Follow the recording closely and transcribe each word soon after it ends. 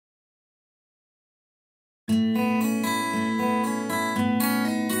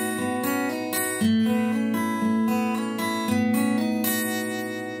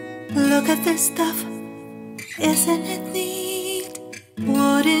Look at this stuff, isn't it neat?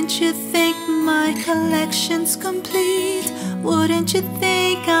 Wouldn't you think my collection's complete? Wouldn't you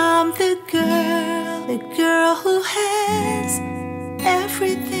think I'm the girl who has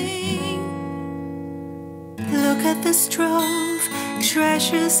everything? Look at this trove,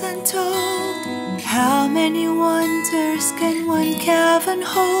 treasures untold. How many wonders can one cavern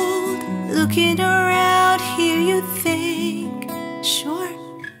hold? Looking around here you think, sure,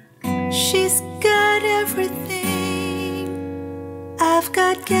 she's got everything. I've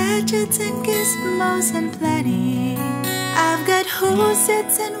got gadgets and gizmos and plenty. I've got who's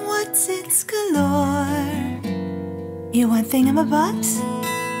its and what's its galore. You want thingamabobs?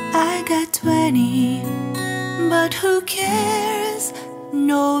 I got 20. But who cares?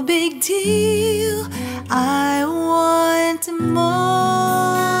 No big deal. I want more.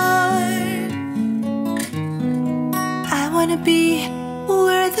 I wanna be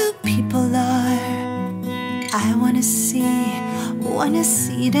where the people are. I wanna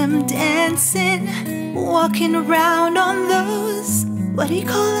see them dancing, walking around on those, what do you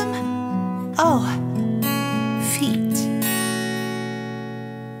call them? Oh, feet.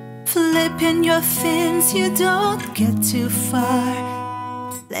 Flipping your fins, you don't get too far.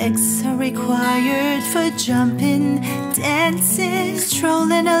 Legs are required for jumping, dancing,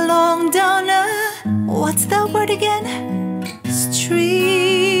 strolling along down a, what's that word again? Street.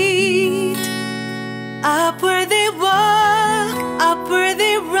 Up where they walk, up where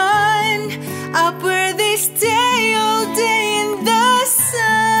they run, up where they stay all day in the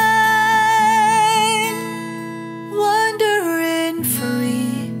sun, wandering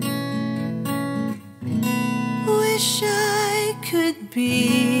free. Wish I could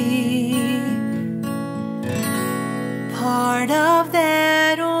be part of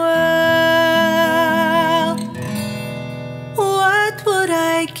that world. What would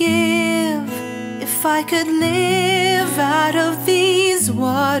I give if I could live out of these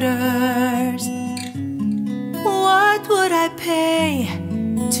waters? What would I pay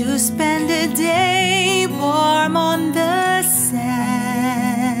to spend a day warm on the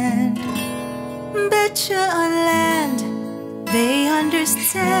sand? Betcha on land they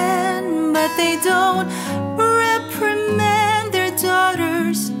understand, but they don't reprimand their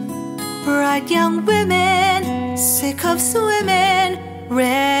daughters. Bright young women, sick of swimming,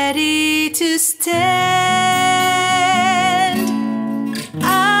 ready to stand.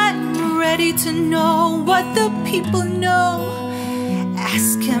 I'm ready to know what the people know.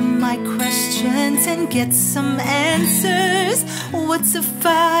 Ask him my questions and get some answers. What's a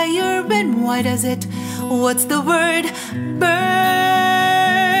fire and why does it, what's the word, burn?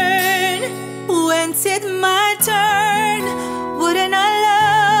 When's it my turn? Wouldn't I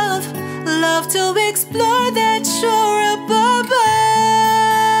love to explore that shore up above?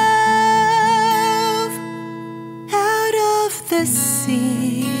 Out of the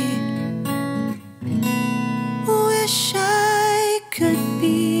sea,